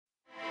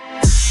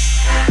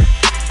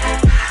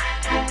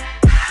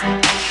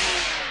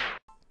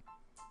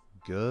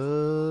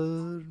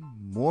Good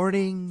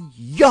morning,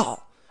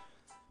 y'all,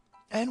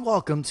 and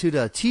welcome to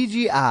the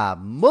TGI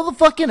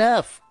Motherfucking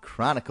F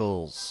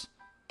Chronicles.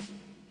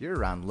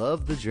 You're on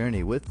Love the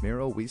Journey with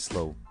Miro. We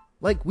slow,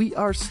 like we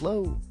are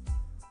slow,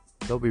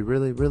 though we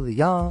really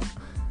young.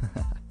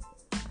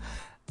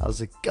 How's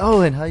it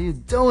going? How you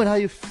doing? How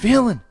you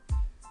feeling?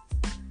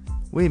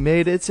 We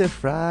made it to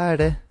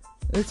Friday.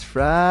 It's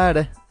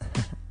Friday.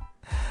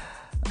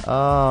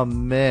 Oh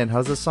man,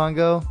 how's the song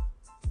go?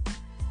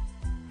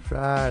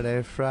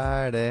 Friday.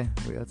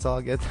 Let's all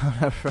get down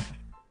on Friday.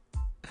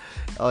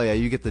 Oh yeah,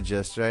 you get the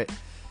gist, right?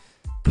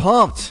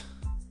 Pumped.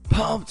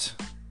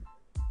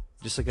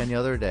 Just like any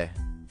other day.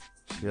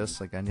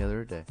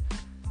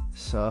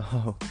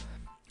 So,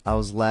 I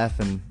was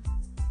laughing.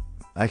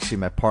 Actually,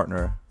 my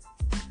partner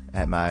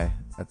at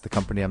the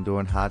company I'm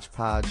doing,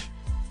 Hodgepodge,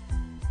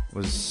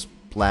 was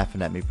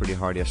laughing at me pretty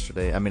hard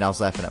yesterday. I mean, I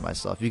was laughing at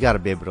myself. You got to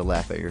be able to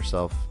laugh at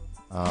yourself.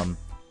 I'm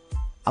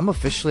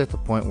officially at the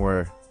point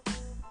where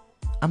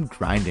I'm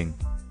grinding.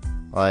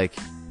 Like,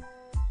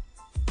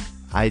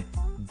 I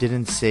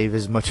didn't save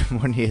as much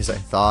money as I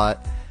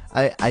thought.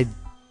 I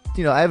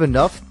have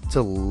enough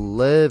to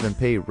live and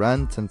pay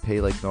rent and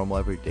pay like normal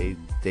everyday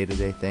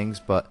day-to-day things,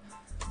 but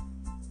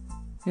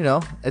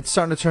it's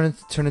starting to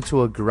turn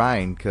into a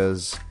grind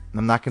because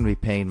I'm not going to be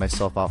paying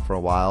myself out for a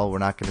while. We're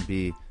not going to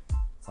be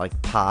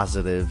like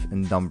positive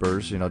in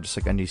numbers, just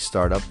like any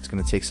startup. It's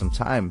going to take some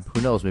time. Who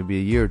knows? Maybe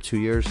a year, 2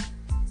 years.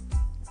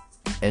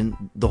 And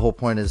the whole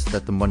point is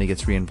that the money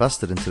gets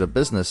reinvested into the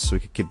business so we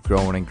can keep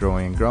growing and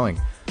growing and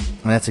growing.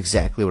 And that's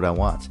exactly what I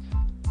want.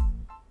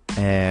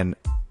 And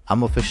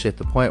I'm officially at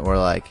the point where,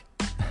 like,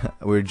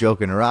 we were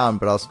joking around,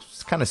 but I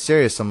was kind of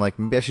serious. I'm like,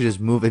 maybe I should just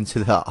move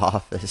into the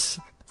office.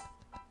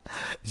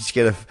 Just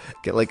get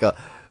like a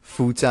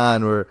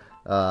futon or,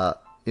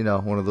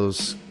 one of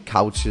those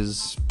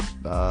couches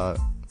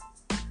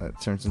that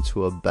turns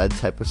into a bed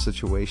type of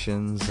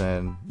situations.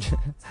 And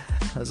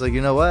I was like,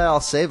 you know what?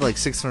 I'll save like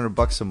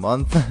 $600 a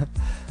month.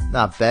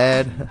 Not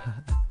bad.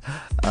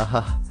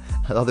 The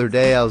other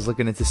day I was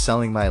looking into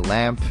selling my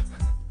lamp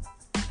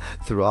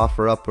through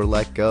OfferUp or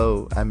Let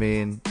Go. I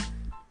mean,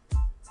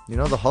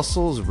 the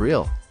hustle is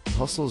real.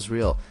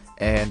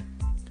 And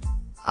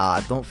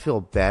don't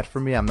feel bad for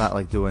me. I'm not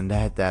like doing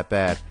that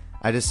bad.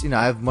 I just,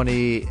 I have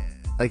money.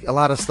 Like, a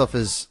lot of stuff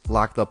is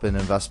locked up in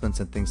investments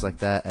and things like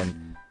that,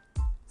 and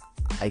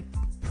I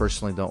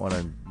personally don't want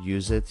to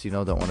use it,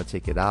 don't want to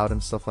take it out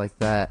and stuff like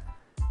that.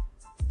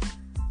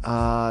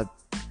 But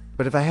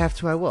if I have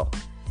to, I will.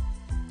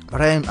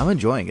 But I'm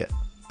enjoying it.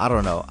 I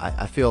don't know.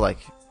 I feel like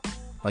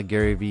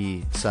Gary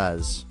Vee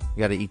says,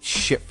 you got to eat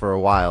shit for a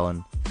while,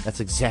 and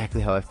that's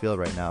exactly how I feel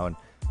right now.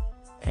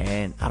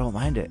 And I don't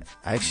mind it.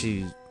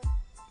 Actually,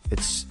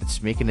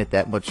 it's making it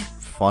that much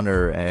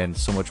funner and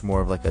so much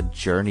more of like a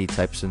journey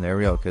type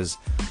scenario, because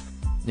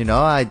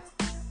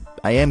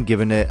I am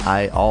giving it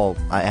I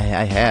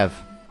have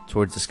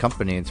towards this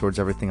company and towards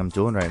everything I'm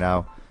doing right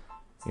now.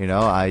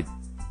 I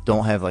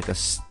don't have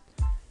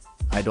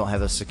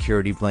a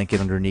security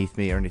blanket underneath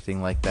me or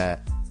anything like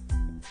that.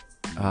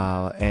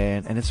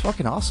 And it's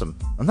fucking awesome.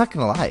 I'm not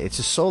gonna lie, it's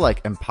just so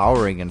like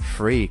empowering and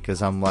free,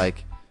 because I'm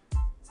like,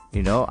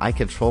 I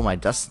control my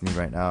destiny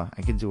right now.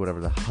 I can do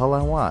whatever the hell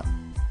I want.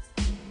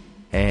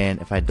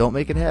 And if I don't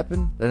make it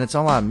happen, then it's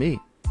all on me.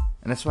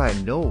 And that's why I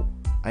know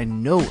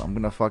I'm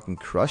gonna fucking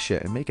crush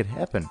it and make it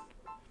happen.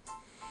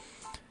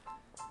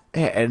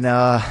 And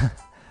I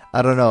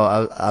don't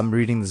know, I'm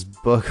reading this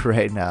book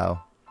right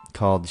now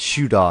called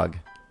Shoe Dog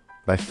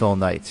by Phil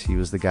Knight. He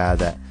was the guy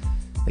that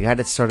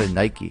started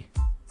Nike.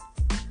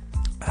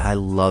 I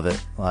love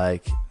it.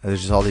 Like,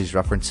 there's just all these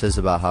references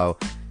about how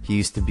he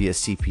used to be a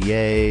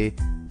CPA,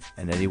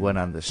 and then he went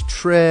on this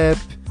trip,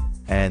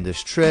 and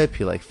this trip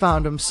he like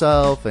found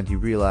himself, and he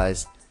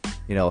realized,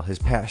 his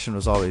passion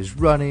was always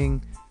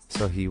running,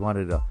 so he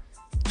wanted to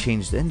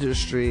change the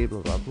industry,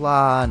 blah blah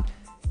blah. And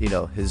he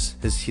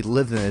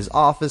lived in his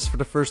office for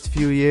the first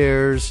few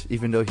years,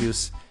 even though he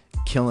was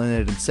killing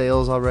it in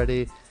sales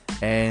already,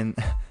 and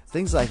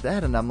things like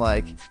that. And I'm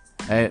like,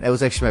 and it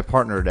was actually my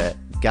partner that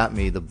got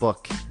me the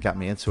book, got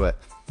me into it.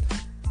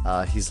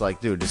 He's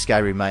like, dude, this guy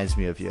reminds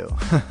me of you.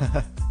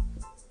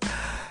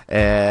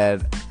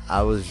 And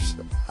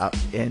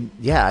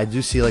I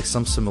do see like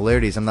some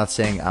similarities. I'm not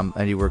saying I'm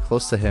anywhere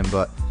close to him,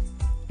 but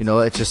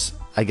it's just,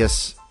 I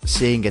guess,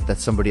 seeing it that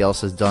somebody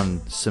else has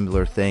done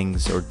similar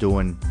things or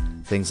doing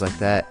things like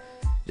that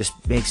just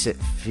makes it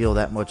feel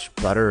that much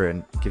better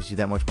and gives you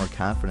that much more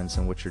confidence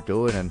in what you're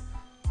doing. And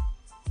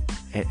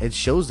it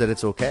shows that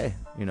it's okay,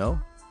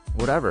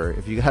 whatever.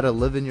 If you gotta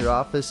live in your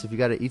office, if you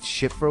gotta eat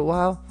shit for a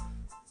while,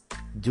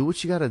 do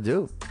what you gotta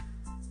do.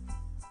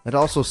 It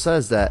also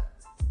says that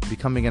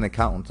becoming an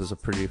accountant is a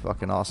pretty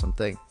fucking awesome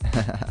thing.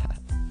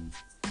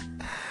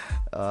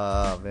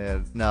 Oh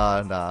man,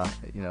 nah.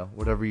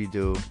 Whatever you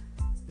do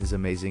is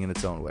amazing in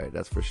its own way.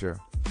 That's for sure.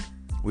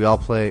 We all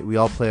play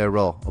a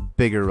role, a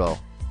bigger role.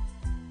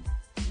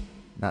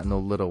 Not no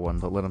little one,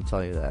 but let them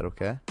tell you that,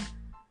 okay?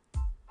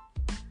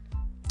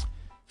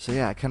 So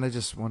yeah, I kind of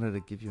just wanted to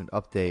give you an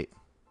update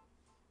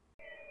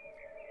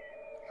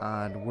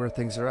on where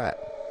things are at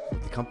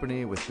with the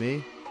company, with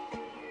me.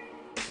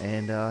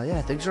 And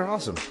yeah, things are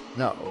awesome.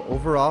 No,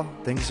 overall,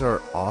 things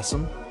are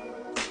awesome.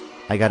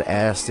 I got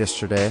asked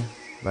yesterday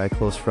by a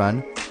close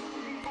friend,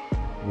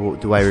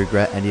 do I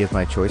regret any of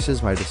my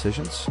choices, my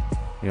decisions?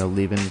 You know,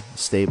 leaving a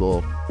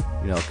stable,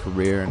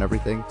 career and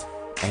everything.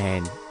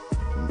 And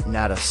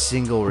not a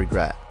single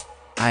regret.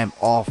 I am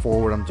all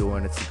for what I'm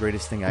doing. It's the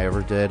greatest thing I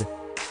ever did.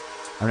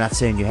 I'm not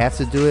saying you have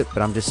to do it,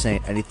 but I'm just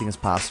saying anything is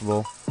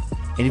possible.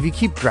 And if you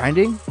keep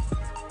grinding,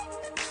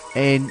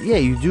 and yeah,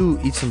 you do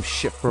eat some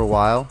shit for a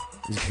while,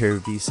 as Gary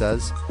Vee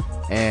says,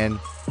 and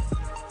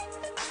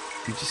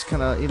you just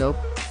kind of,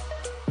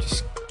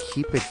 just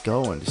keep it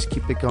going. Just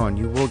keep it going.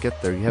 You will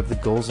get there. You have the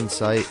goals in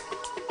sight.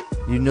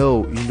 You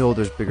know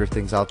there's bigger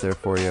things out there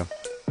for you.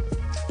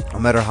 No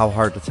matter how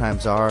hard the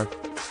times are.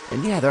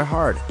 And yeah, they're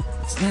hard.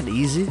 It's not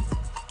easy.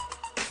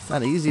 It's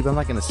not easy, but I'm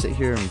not going to sit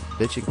here and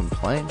bitch and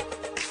complain.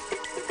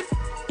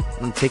 I'm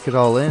going to take it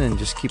all in and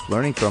just keep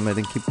learning from it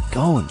and keep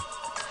going.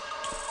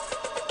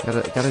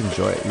 Gotta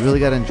enjoy it. You really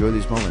gotta enjoy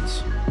these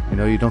moments.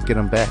 You don't get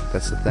them back.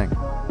 That's the thing.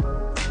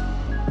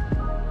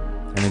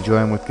 And enjoy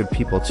them with good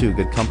people too,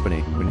 good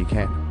company when you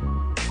can.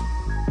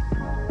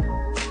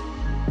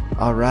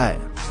 All right.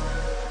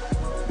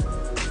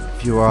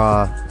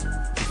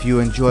 If you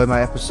enjoy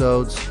my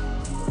episodes,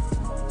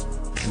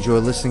 enjoy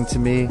listening to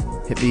me,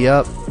 hit me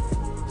up.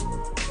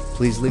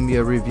 Please leave me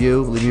a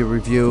review.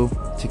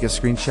 Take a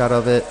screenshot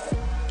of it,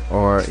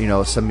 or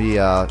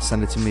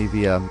send it to me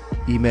via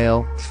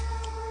email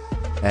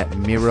at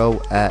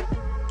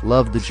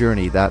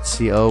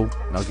miro@lovethejourney.co,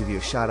 and I'll give you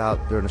a shout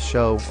out during the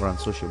show or on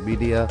social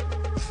media.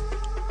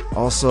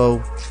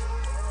 Also,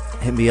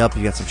 hit me up if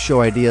you got some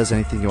show ideas,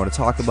 anything you want to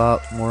talk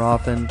about more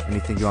often,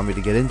 anything you want me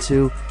to get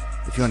into.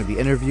 If you want to be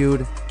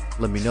interviewed,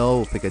 let me know.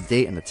 We'll pick a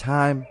date and a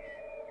time.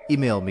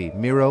 Email me,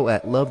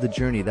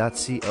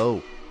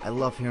 miro@lovethejourney.co. I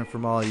love hearing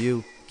from all of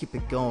you. Keep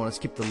it going. Let's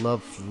keep the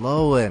love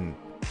flowing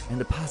and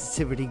the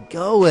positivity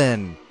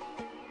going.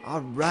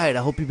 All right.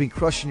 I hope you've been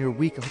crushing your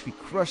week. I hope you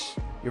crush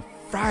your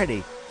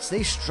Friday.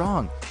 Stay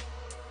strong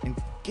and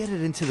get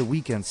it into the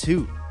weekend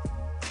too.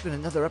 It's been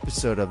another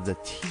episode of the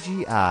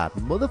TGI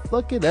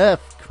Motherfucking F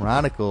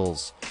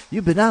Chronicles.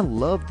 You've been on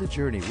Love the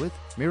Journey with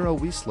Miro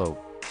Wieslow.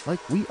 Like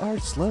we are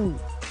slow,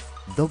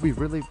 though we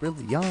really,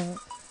 really are.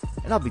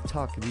 And I'll be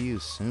talking to you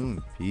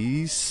soon.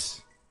 Peace.